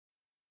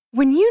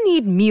When you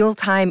need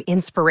mealtime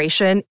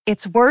inspiration,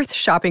 it's worth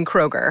shopping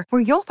Kroger,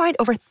 where you'll find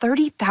over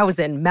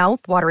 30,000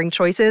 mouth-watering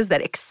choices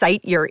that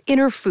excite your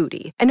inner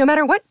foodie. And no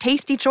matter what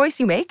tasty choice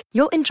you make,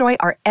 you'll enjoy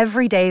our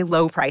everyday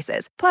low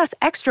prices, plus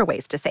extra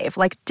ways to save,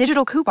 like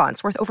digital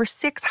coupons worth over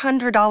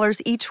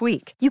 $600 each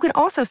week. You can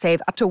also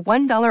save up to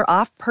 $1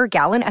 off per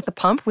gallon at the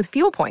pump with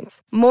fuel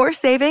points. More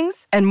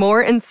savings and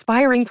more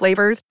inspiring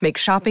flavors make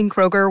shopping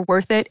Kroger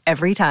worth it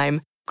every time.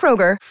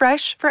 Kroger,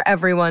 fresh for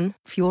everyone.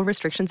 Fuel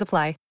restrictions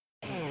apply.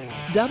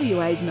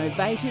 WA's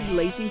novated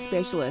leasing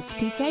specialists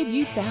can save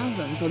you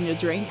thousands on your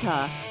dream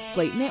car.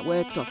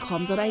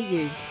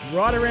 Fleetnetwork.com.au.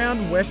 Right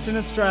around Western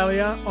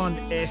Australia on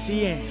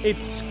SEN.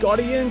 It's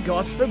Scotty and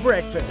Goss for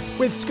breakfast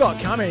with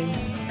Scott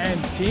Cummings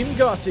and Tim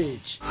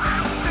Gossage.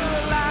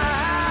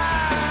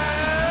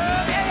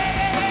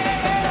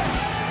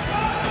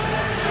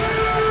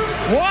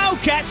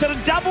 Wildcats had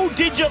a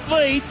double-digit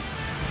lead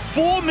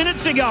 4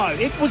 minutes ago.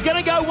 It was going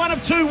to go one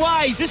of two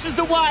ways. This is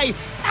the way.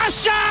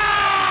 Usher!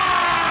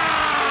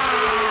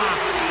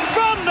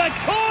 From the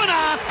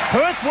corner,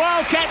 Perth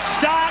Wildcats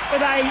start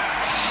with a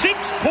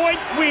 6-point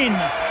win.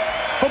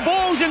 For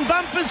Balls and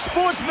Bumpers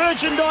Sports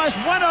Merchandise,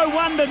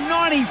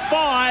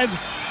 101-95.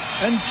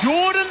 And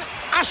Jordan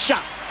Usher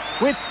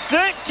with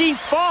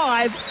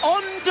 35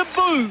 on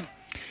debut.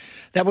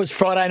 That was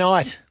Friday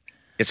night.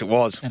 Yes, it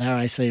was. At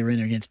RAC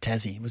Arena against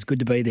Tassie. It was good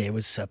to be there. It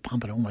was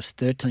pumping almost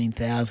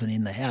 13,000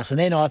 in the house. And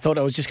then I thought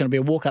it was just going to be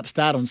a walk-up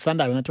start on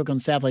Sunday when they took on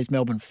South East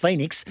Melbourne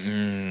Phoenix.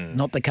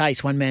 Not the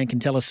case. One man can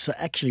tell us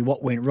actually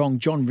what went wrong.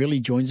 John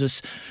Rillie joins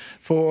us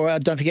for,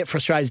 don't forget, for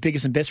Australia's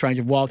biggest and best range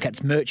of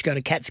Wildcats merch. Go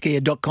to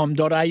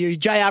catskier.com.au.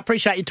 JR,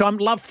 appreciate your time.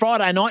 Love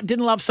Friday night.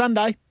 Didn't love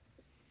Sunday.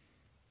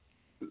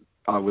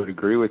 I would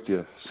agree with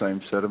you.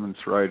 Same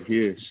sentiments right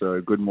here. So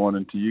good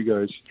morning to you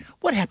guys.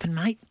 What happened,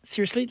 mate?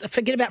 Seriously,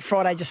 forget about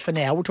Friday just for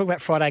now. We'll talk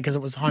about Friday because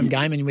it was a home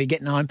game and we're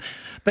getting home.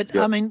 But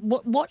I mean,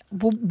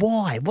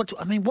 why?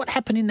 What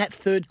happened in that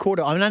third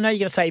quarter? I mean, I know you're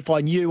going to say if I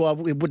knew,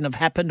 it wouldn't have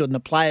happened, and the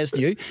players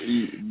knew.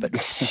 But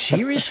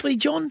seriously,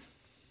 John?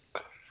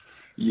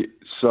 Yeah,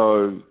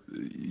 so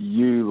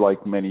you,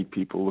 like many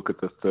people, look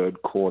at the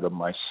third quarter.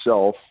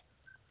 Myself,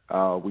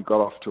 we got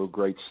off to a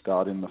great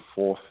start in the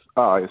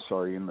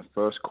in the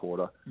first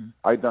quarter.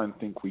 I don't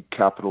think we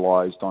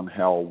capitalized on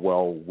how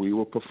well we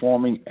were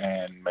performing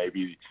and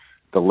maybe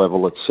the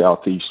level that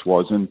Southeast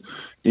was. And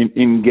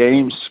in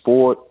game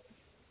sport,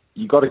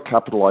 you got to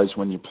capitalize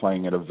when you're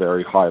playing at a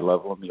very high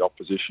level and the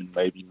opposition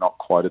maybe not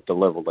quite at the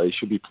level they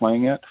should be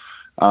playing at.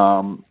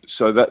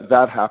 So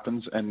that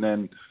happens. And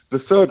then the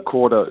third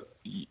quarter,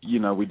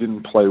 we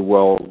didn't play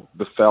well.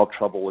 The foul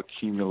trouble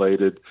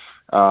accumulated.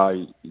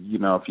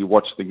 If you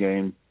watch the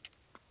game,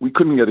 we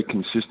couldn't get a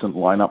consistent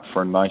lineup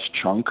for a nice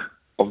chunk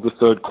of the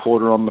third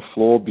quarter on the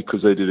floor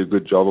because they did a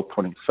good job of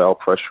putting foul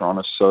pressure on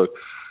us. So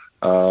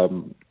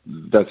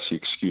that's the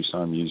excuse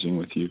I'm using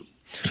with you.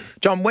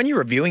 John, when you're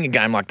reviewing a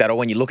game like that or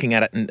when you're looking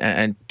at it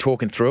and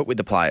talking through it with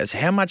the players,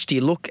 how much do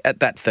you look at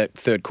that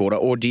third quarter,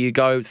 or do you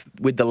go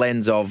with the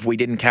lens of we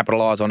didn't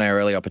capitalise on our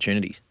early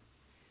opportunities?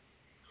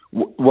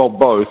 Well,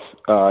 both.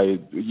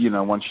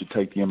 Once you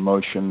take the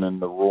emotion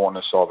and the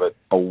rawness of it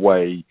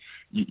away,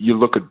 you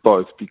look at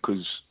both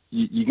because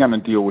you're going to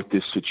deal with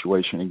this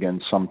situation again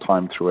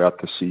sometime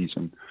throughout the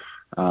season.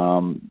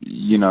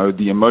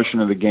 The emotion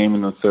of the game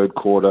in the third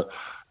quarter,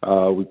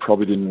 we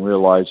probably didn't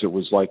realize it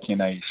was like in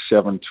a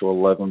 7 to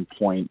 11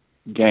 point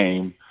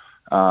game,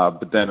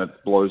 but then it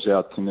blows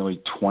out to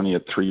nearly 20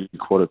 at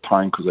three-quarter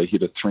time because they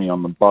hit a 3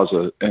 on the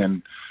buzzer.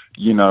 And,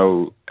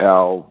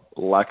 our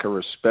lack of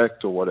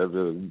respect or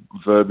whatever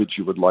verbiage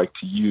you would like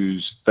to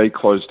use, they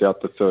closed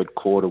out the third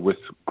quarter with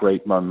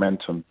great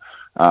momentum.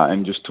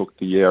 And just took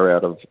the air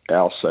out of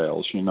our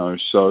sails,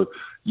 So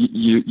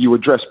you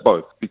address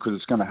both because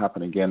it's going to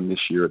happen again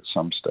this year at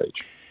some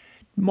stage.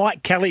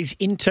 Mike Kelly's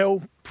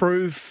intel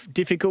prove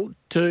difficult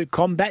to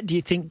combat? Do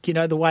you think,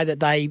 the way that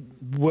they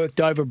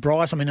worked over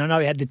Bryce? I mean, I know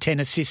he had the 10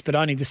 assists, but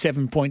only the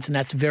 7 points, and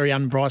that's very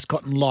un-Bryce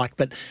Cotton-like.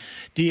 But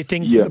do you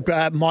think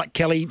Mike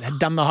Kelly had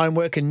done the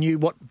homework and knew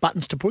what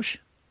buttons to push?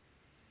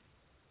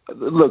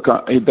 Look,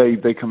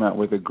 they come out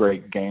with a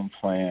great game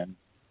plan.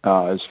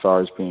 As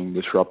far as being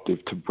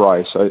disruptive to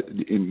Bryce,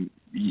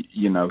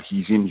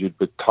 he's injured,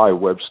 but Ty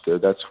Webster,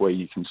 that's where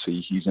you can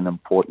see he's an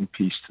important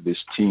piece to this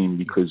team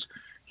because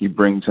he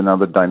brings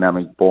another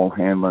dynamic ball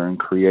handler and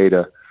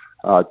creator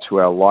to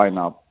our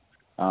lineup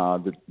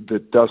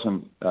that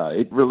doesn't,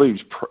 it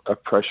relieves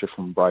pressure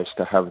from Bryce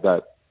to have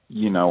that,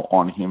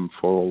 on him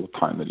for all the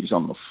time that he's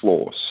on the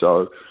floor.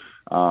 So,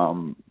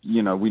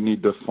 we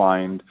need to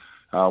find,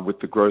 with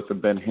the growth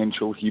of Ben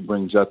Henschel, he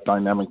brings that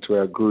dynamic to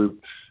our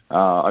group.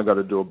 I got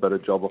to do a better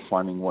job of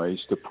finding ways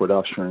to put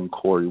Usher and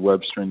Corey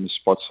Webster in the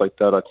spots like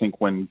that. I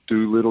think when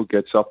Doolittle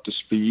gets up to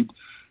speed,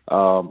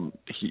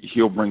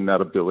 he'll bring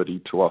that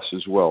ability to us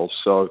as well.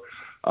 So,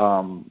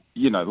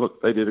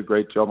 look, they did a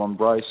great job on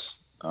Bryce.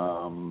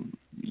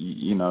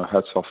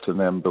 Hats off to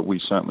them, but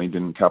we certainly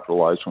didn't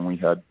capitalize when we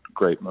had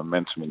great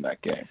momentum in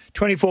that game.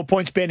 24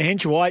 points, Ben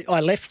Henschel. I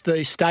left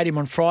the stadium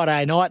on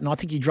Friday night, and I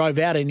think he drove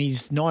out in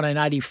his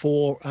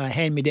 1984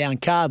 hand-me-down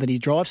car that he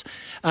drives,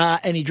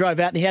 and he drove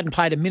out and he hadn't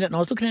played a minute, and I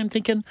was looking at him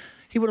thinking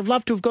he would have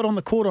loved to have got on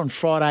the court on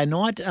Friday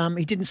night.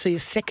 He didn't see a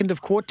second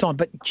of court time,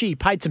 but, gee, he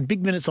played some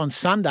big minutes on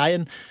Sunday,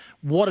 and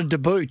what a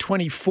debut,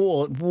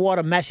 24. What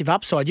a massive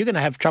upside. You're going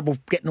to have trouble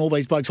getting all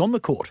these blokes on the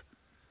court.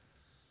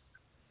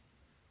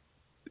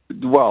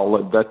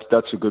 Well,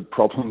 that's a good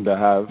problem to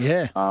have.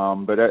 Yeah.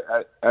 But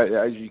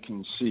as you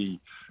can see,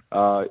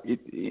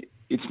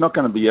 it's not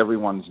going to be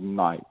everyone's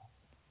night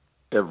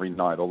every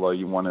night, although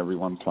you want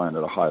everyone playing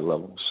at a high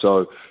level.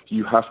 So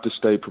you have to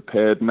stay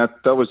prepared. And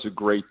that was a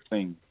great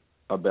thing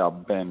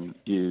about Ben,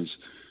 is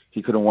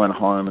he could have went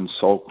home and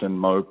sulked and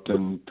moped,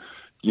 and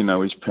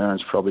his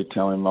parents probably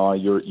tell him, "Oh,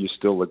 you're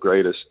still the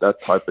greatest,"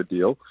 that type of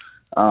deal.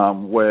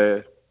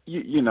 Where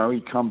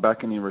he come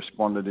back and he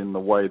responded in the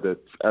way that,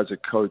 as a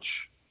coach,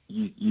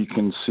 you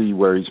can see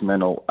where his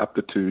mental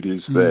aptitude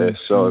is there.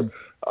 So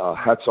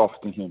hats off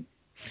to him.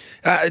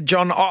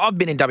 John, I've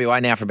been in WA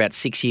now for about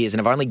 6 years,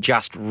 and I've only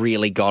just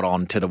really got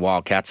on to the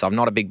Wildcats. I'm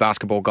not a big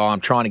basketball guy.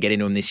 I'm trying to get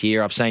into them this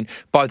year. I've seen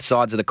both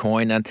sides of the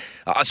coin, and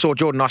I saw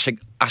Jordan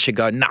Usher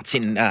go nuts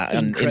in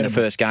the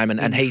first game,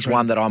 and he's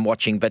one that I'm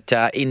watching. But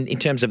in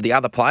terms of the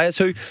other players,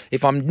 who,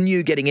 if I'm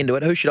new getting into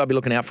it, who should I be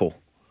looking out for?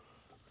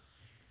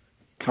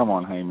 Come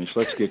on, Hamish.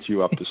 Let's get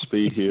you up to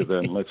speed here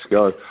then. Let's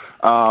go.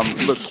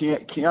 Look,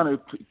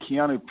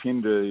 Keanu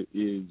Pinder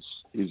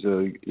is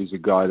a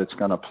guy that's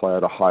going to play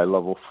at a high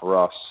level for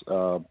us.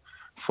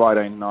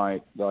 Friday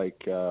night,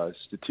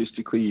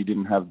 statistically, he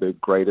didn't have the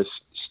greatest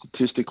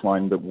statistic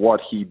line, but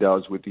what he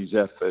does with his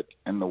effort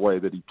and the way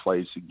that he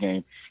plays the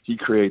game, he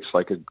creates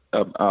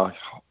a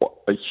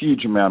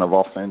huge amount of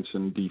offense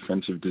and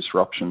defensive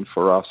disruption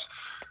for us.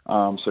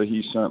 So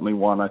he's certainly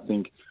one. I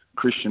think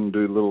Christian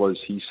Doolittle, as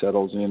he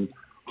settles in.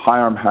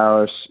 Hiram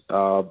Harris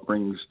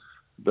brings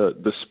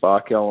the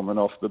spark element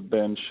off the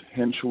bench.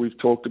 Henschel, we've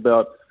talked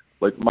about,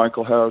 like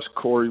Michael Harris,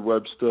 Corey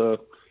Webster.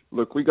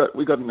 Look, we got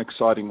an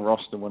exciting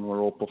roster when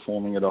we're all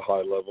performing at a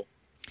high level.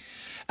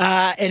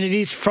 And it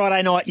is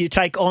Friday night. You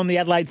take on the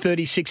Adelaide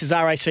 36ers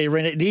RAC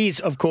Arena. It is,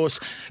 of course,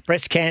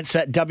 Breast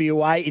Cancer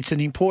WA. It's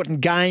an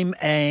important game,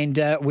 and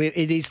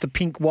it is the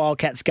Pink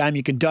Wildcats game.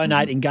 You can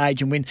donate,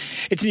 engage, and win.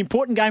 It's an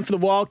important game for the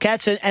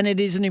Wildcats, and it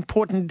is an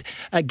important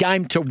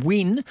game to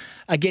win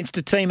against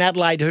a team,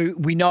 Adelaide, who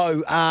we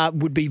know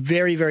would be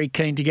very, very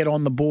keen to get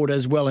on the board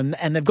as well.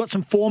 And they've got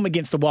some form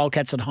against the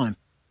Wildcats at home.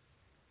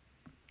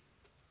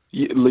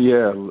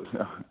 Yeah.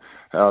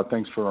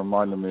 Thanks for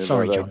reminding me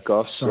about that,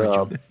 Gus. Sorry,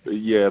 John.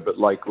 Yeah, but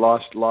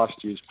last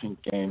year's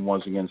Pink game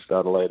was against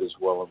Adelaide as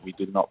well, and we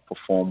did not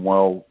perform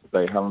well.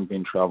 They haven't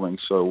been travelling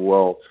so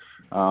well.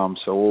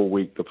 So all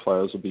week the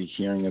players will be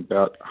hearing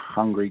about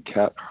hungry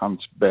cat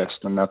hunts best,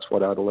 and that's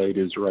what Adelaide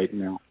is right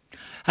now.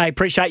 Hey,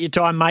 appreciate your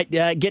time, mate.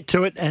 Get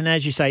to it, and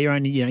as you say,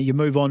 you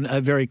move on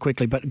very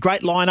quickly. But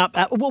great lineup.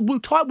 Will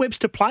Ty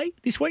Webster play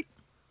this week?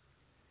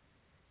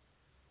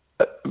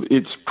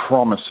 It's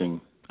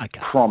promising. Okay.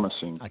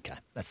 Promising. Okay.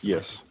 That's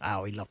yes.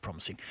 We love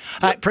promising.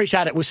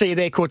 Appreciate it. We'll see you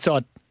there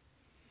courtside.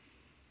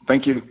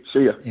 Thank you. See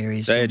you. There he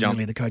is, John.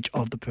 Rillie, the coach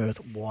of the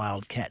Perth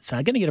Wildcats. So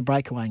I'm going to get a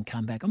breakaway and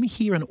come back. I'm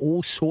hearing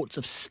all sorts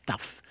of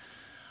stuff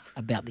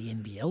about the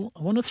NBL.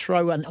 I'm going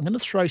to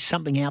throw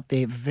something out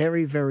there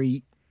very,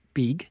 very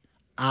big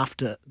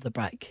after the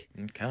break.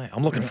 Okay.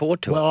 I'm looking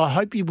forward to it. Well, I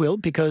hope you will,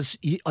 because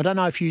I don't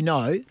know if you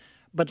know,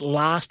 but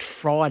last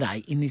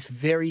Friday, in this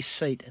very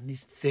seat and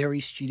this very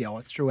studio,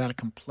 I threw out a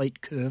complete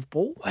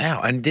curveball.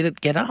 Wow, and did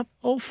it get up?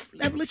 Have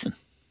a listen.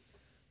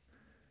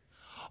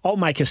 I'll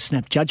make a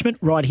snap judgment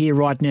right here,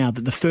 right now,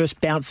 that the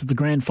first bounce of the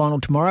grand final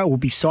tomorrow will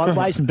be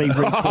sideways and be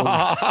recalled.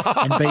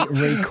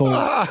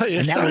 You're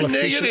and so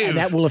negative. And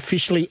that will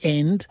officially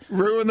end.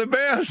 Ruin the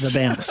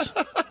bounce.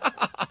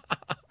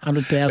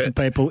 100,000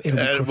 people.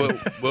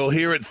 We'll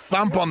hear it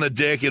thump on the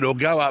deck. It'll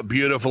go up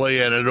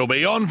beautifully, and it'll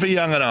be on for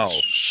young and old.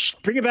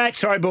 Bring it back.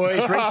 Sorry,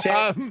 boys.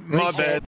 Reset. My bad.